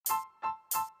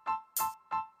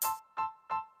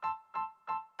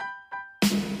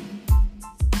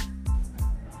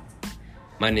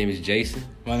My name is Jason.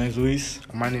 My name's Luis.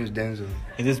 My name is Denzel.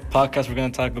 In this podcast, we're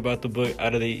going to talk about the book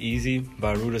Out of the Easy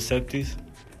by Ruta Septis.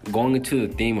 Going into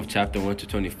the theme of chapter 1 to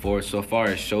 24, so far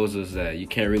it shows us that you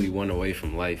can't really run away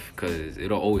from life because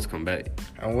it'll always come back.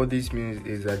 And what this means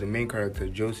is that the main character,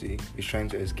 Josie, is trying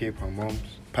to escape her mom's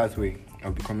pathway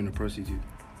of becoming a prostitute.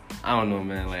 I don't know,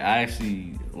 man. Like, I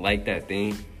actually like that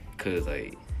thing because,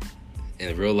 like,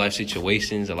 in real life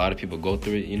situations, a lot of people go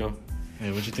through it, you know?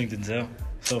 Yeah, what you think, Denzel,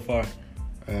 so far?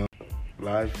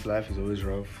 Life is always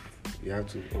rough. You have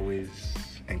to always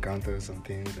encounter some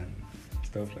things and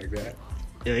stuff like that.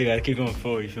 Yeah, you got to keep going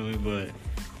forward, you feel me? But,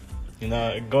 you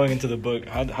know, going into the book,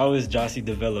 how is Josie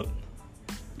developed?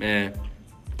 Man,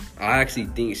 I actually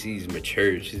think she's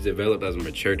matured. She's developed as a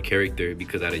matured character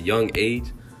because at a young age,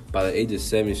 by the age of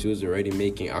 7, she was already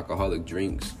making alcoholic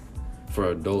drinks for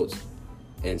adults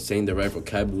and saying the right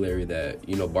vocabulary that,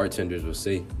 you know, bartenders would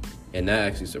say. And that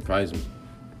actually surprised me.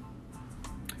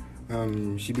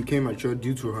 She became mature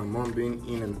due to her mom being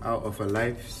in and out of her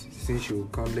life since she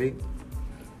would come late.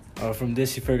 From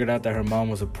this, she figured out that her mom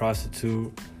was a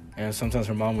prostitute, and sometimes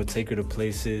her mom would take her to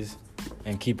places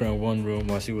and keep her in one room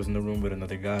while she was in the room with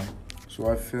another guy. So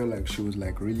I feel like she was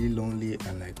like really lonely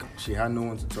and like she had no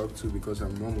one to talk to because her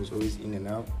mom was always in and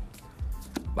out.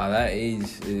 By that age,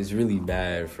 it's really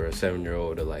bad for a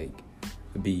 7-year-old to like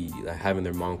be like having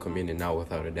their mom come in and out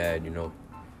without a dad, you know.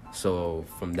 So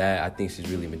from that, I think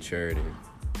she's really matured and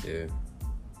yeah.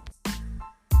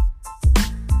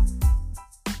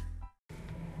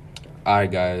 Alright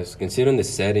guys, considering the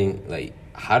setting, like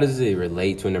how does it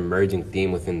relate to an emerging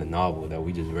theme within the novel that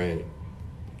we just read?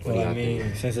 Well, I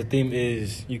mean, since the theme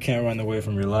is you can't run away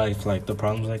from your life, like the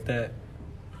problems like that.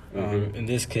 In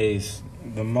this case,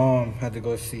 the mom had to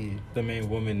go see the main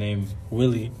woman named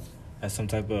Willie at some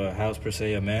type of house, per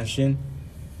se, a mansion.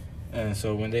 And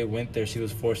so when they went there, she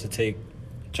was forced to take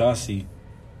Josie.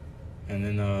 And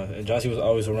then Josie was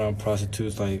always around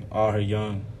prostitutes like all her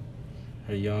young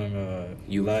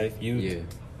youth. Yeah.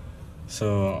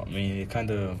 So, I mean, it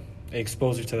kind of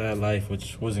exposed her to that life,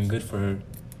 which wasn't good for her.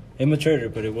 It matured her,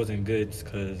 but it wasn't good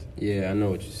because... Yeah, I know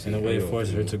what you're saying. In a way, it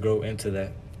forced her to grow into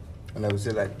that. And I would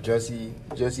say like Josie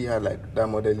had like that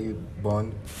motherly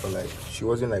bond, but like she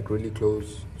wasn't like really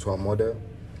close to her mother.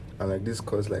 And like this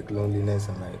caused like loneliness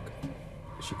and like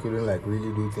she couldn't like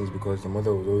really do things because the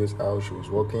mother was always out, she was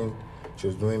working, she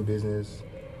was doing business.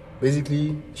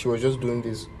 Basically, she was just doing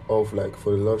this off like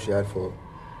for the love she had for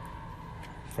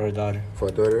her daughter. For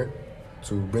her daughter,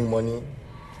 to bring money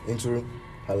into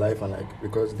her life and like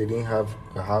because they didn't have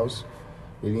a house,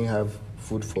 they didn't have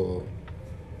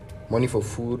money for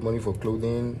food, money for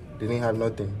clothing, they didn't have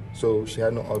nothing. So she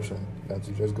had no option than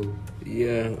to just go.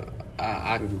 Yeah,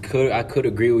 I could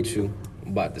agree with you,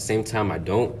 but at the same time I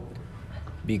don't,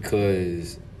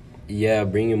 because yeah,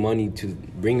 bringing money to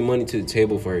the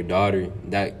table for her daughter,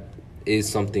 that is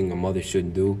something a mother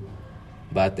should do.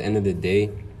 But at the end of the day,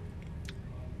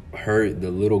 the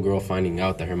little girl finding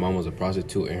out that her mom was a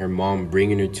prostitute and her mom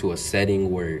bringing her to a setting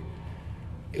where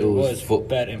it was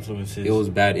bad influences. It was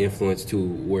bad influence too,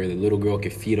 where the little girl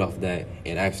could feed off that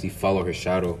and actually follow her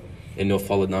shadow, and they'll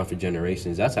follow down for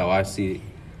generations. That's how I see it.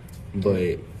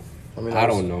 But I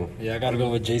don't know. Yeah, I gotta go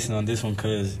with Jason on this one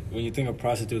because when you think of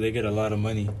prostitute, they get a lot of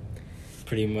money.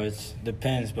 Pretty much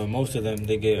depends, but most of them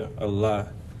they get a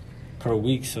lot per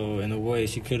week. So in a way,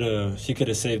 she could have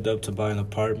saved up to buy an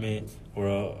apartment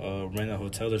or rent a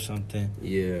hotel or something.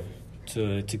 Yeah.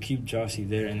 To keep Josie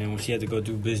there, and then when she had to go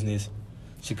do business,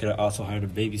 she could have also hired a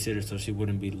babysitter so she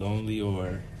wouldn't be lonely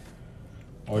or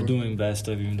doing bad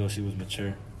stuff even though she was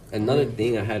mature. Another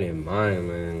thing I had in mind,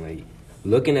 man, like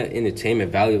looking at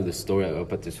entertainment value of the story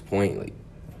up at this point, like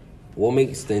what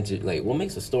makes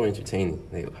the story entertaining?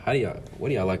 Like what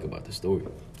do y'all like about the story?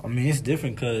 I mean, it's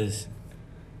different because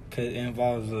it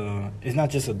involves it's not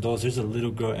just adults. There's a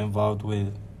little girl involved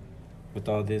with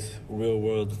all this real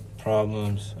world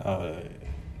problems.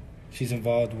 She's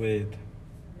involved with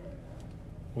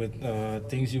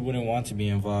things you wouldn't want to be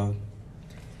involved,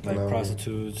 like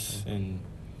prostitutes and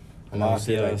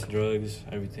mafia, drugs,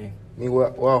 everything. Me,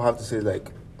 what I'll have to say, like,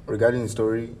 regarding the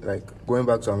story, like, going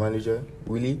back to our manager,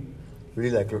 Willie,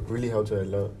 really helped her a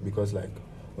lot because, like,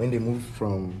 when they moved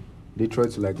from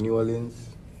Detroit to, like, New Orleans,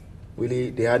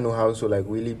 Willie, they had no house, so, like,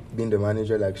 Willie being the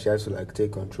manager, like, she had to, like,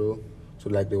 take control. So,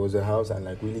 like, there was a house, and,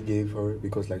 like, Willie gave her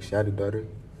because, like, she had a daughter.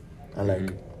 And,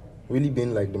 like, Willie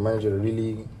being, like, the manager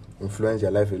really influenced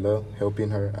their life a lot,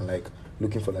 helping her and, like,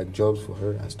 looking for, like, jobs for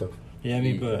her and stuff. Yeah, I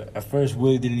mean, but at first,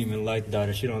 Willie didn't even like the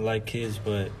daughter. She don't like kids,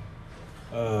 but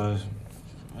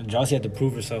Josie had to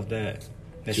prove herself that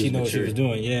she knew what she was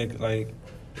doing. Yeah, like,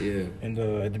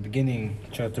 at the beginning,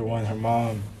 chapter 1, her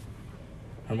mom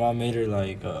her mom made her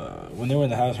like when they were in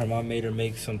the house, her mom made her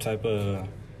make some type of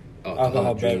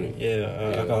alcoholic drink.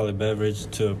 beverage. Alcoholic beverage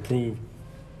to prove.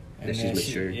 That she's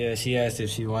mature. She asked if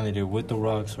she wanted it with the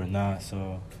rocks or not.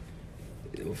 So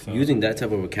using that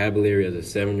type of vocabulary as a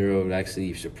 7-year-old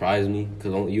actually surprised me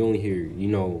because you only hear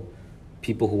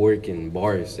people who work in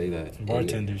bars say that.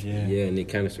 Bartenders, Yeah, and it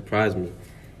kind of surprised me.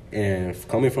 And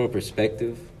coming from a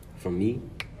perspective, from me,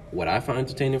 what I find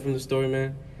entertaining from the story,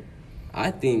 man,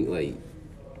 I think, like,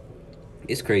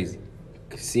 it's crazy.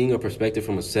 Seeing a perspective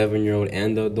from a 7-year-old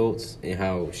and the adults and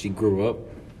how she grew up,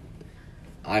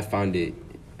 I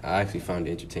actually found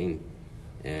it entertaining.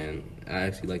 And I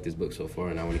actually like this book so far,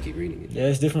 and I want to keep reading it. Yeah,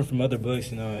 it's different from other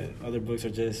books. Other books are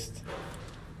just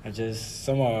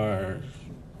some are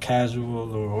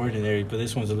casual or ordinary, but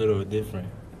this one's a little different.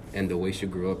 And the way she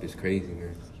grew up is crazy,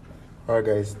 man. All right,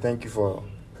 guys. Thank you for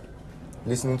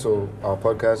listening to our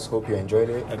podcast. Hope you enjoyed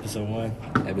it. Episode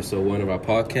 1. Episode 1 of our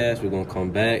podcast. We're going to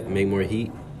come back, make more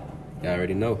heat. Y'all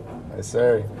already know. Yes,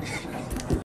 sir.